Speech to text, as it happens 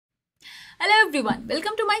Hello everyone,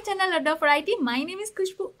 welcome to my channel Adda for IT. My name is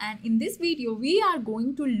Kushbu and in this video we are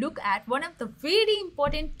going to look at one of the very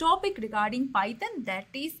important topic regarding Python, that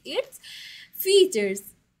is its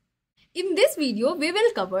features. In this video we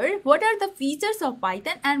will cover what are the features of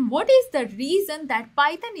Python and what is the reason that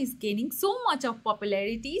Python is gaining so much of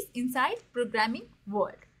popularities inside programming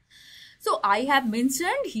world. So I have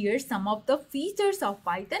mentioned here some of the features of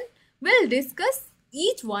Python. We'll discuss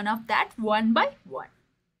each one of that one by one.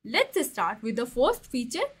 Let's start with the first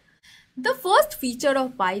feature. The first feature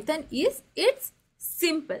of Python is it's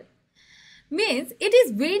simple. Means it is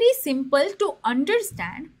very simple to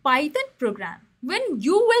understand Python program. When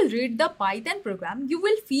you will read the Python program, you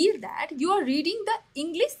will feel that you are reading the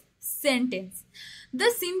English sentence. The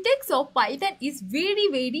syntax of Python is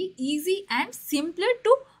very easy and simpler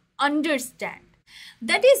to understand.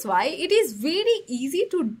 That is why it is very easy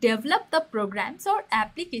to develop the programs or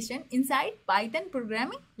application inside Python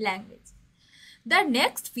programming language. The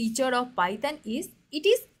next feature of Python is it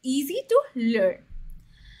is easy to learn.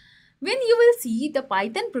 When you will see the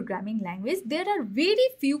Python programming language, there are very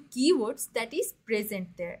few keywords that is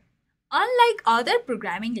present there. Unlike other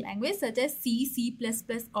programming languages such as C, C++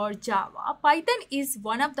 or Java, Python is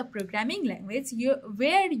one of the programming languages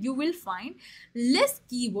where you will find less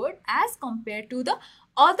keyword as compared to the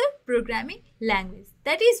other programming language.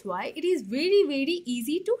 That is why it is very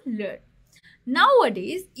easy to learn.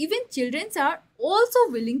 Nowadays, even children are also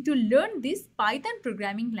willing to learn this Python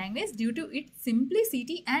programming language due to its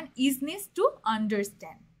simplicity and easiness to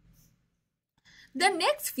understand. The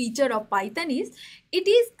next feature of Python is it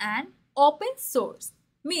is an open source.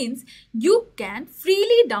 Means you can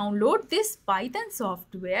freely download this Python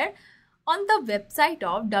software on the website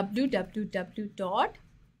of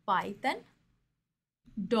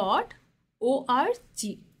www.python.org.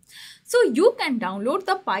 So you can download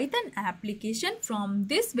the Python application from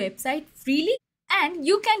this website freely and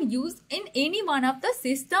you can use in any one of the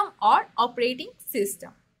system or operating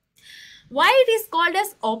system. Why it is called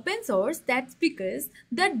as open source? That's because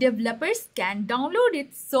the developers can download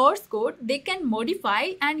its source code, they can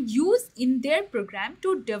modify and use in their program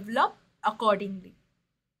to develop accordingly.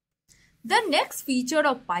 The next feature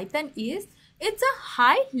of Python is it's a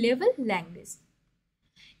high level language.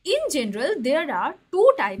 In general, there are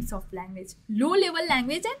two types of language, low level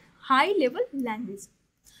language and high level language.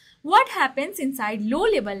 What happens inside low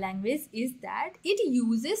level language is that it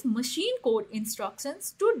uses machine code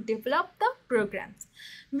instructions to develop the programs.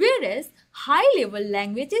 Whereas high level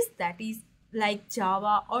languages, that is like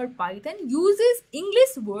Java or Python, uses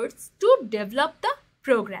English words to develop the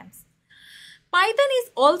programs. Python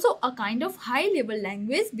is also a kind of high level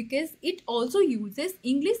language because it also uses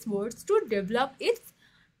English words to develop its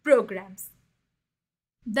programs.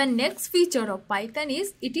 The next feature of Python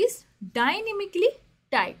is it is dynamically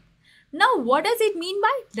typed. Now, what does it mean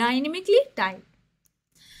by dynamically typed?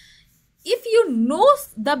 If you know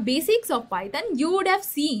the basics of Python, you would have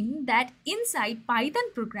seen that inside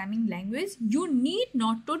Python programming language, you need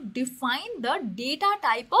not to define the data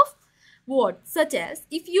type of word, such as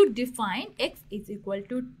if you define x is equal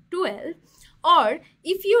to 12 or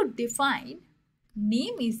if you define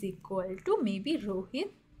name is equal to maybe Rohit.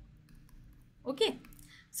 Okay.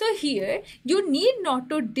 So here you need not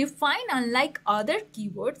to define, unlike other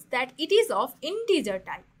keywords, that it is of integer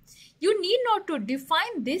type. You need not to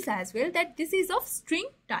define this as well, that this is of string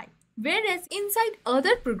type. Whereas inside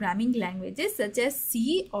other programming languages such as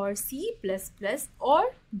C or C++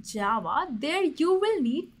 or Java, there you will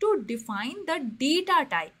need to define the data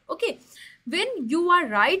type. Okay. When you are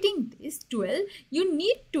writing this 12, you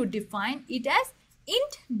need to define it as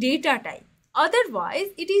int data type. Otherwise,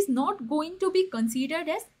 it is not going to be considered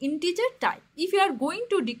as integer type. If you are going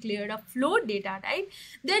to declare a float data type,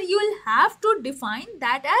 then you will have to define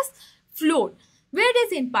that as float.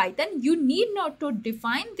 Whereas in Python, you need not to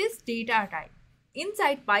define this data type.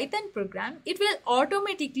 Inside Python program, it will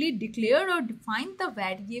automatically declare or define the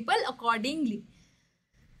variable accordingly.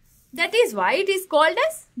 That is why it is called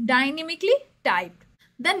as dynamically typed.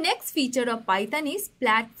 The next feature of Python is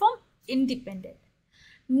platform independent.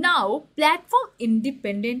 Now, platform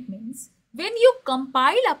independent means when you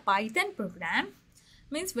compile a Python program,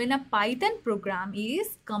 means when a Python program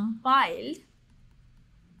is compiled,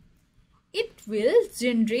 it will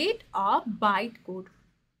generate a bytecode.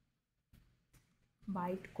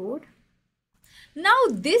 Now,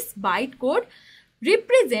 this bytecode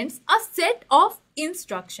represents a set of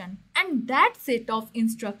instruction and that set of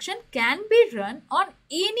instruction can be run on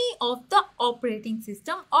any of the operating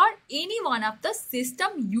system or any one of the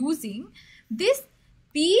system using this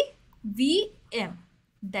PVM,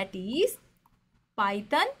 that is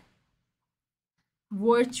Python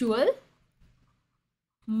Virtual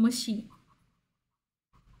machine.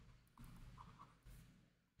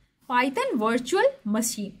 Python virtual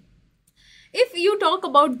machine. If you talk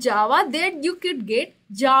about Java, there you could get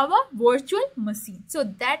Java virtual machine. So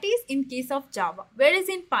that is in case of Java. Whereas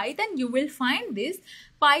in Python, you will find this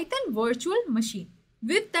Python virtual machine.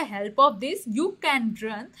 With the help of this, you can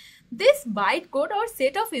run this bytecode or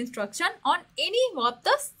set of instruction on any of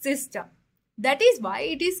the system. That is why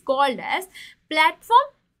it is called as platform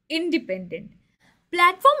independent.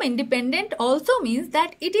 Platform independent also means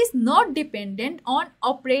that it is not dependent on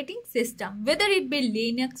operating system, whether it be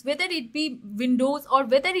Linux, whether it be Windows, or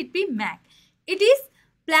whether it be Mac. It is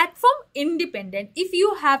platform independent. If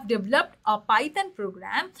you have developed a Python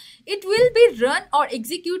program, it will be run or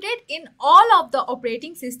executed in all of the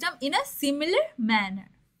operating system in a similar manner.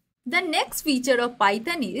 The next feature of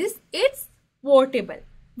Python is it's portable.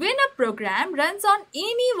 When a program runs on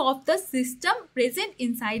any of the system present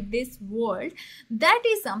inside this world, that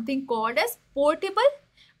is something called as portable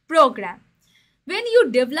program. When you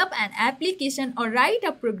develop an application or write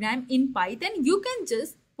a program in Python, you can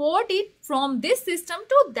just port it from this system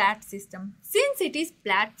to that system. Since it is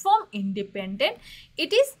platform independent,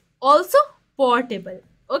 it is also portable.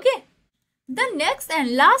 Okay. The next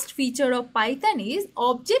and last feature of Python is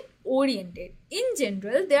object oriented. In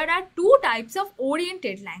general, there are two types of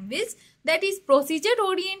oriented language, that is procedure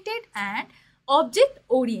oriented and object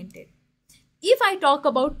oriented. If I talk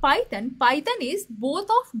about Python, Python is both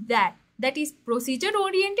of that is procedure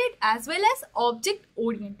oriented as well as object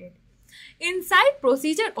oriented. Inside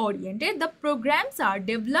procedure oriented, the programs are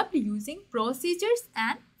developed using procedures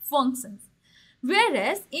and functions,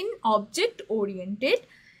 whereas in object oriented,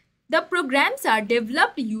 the programs are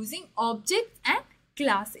developed using objects and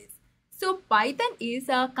classes. So Python is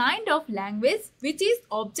a kind of language which is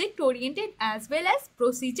object oriented as well as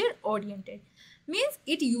procedure oriented. Means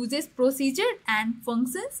it uses procedure and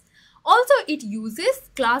functions. Also it uses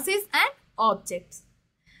classes and objects.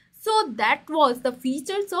 So that was the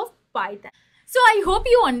features of Python. So I hope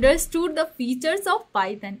you understood the features of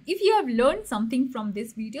Python. If you have learned something from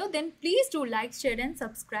this video, then please do like, share and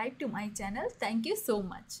subscribe to my channel. Thank you so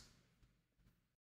much.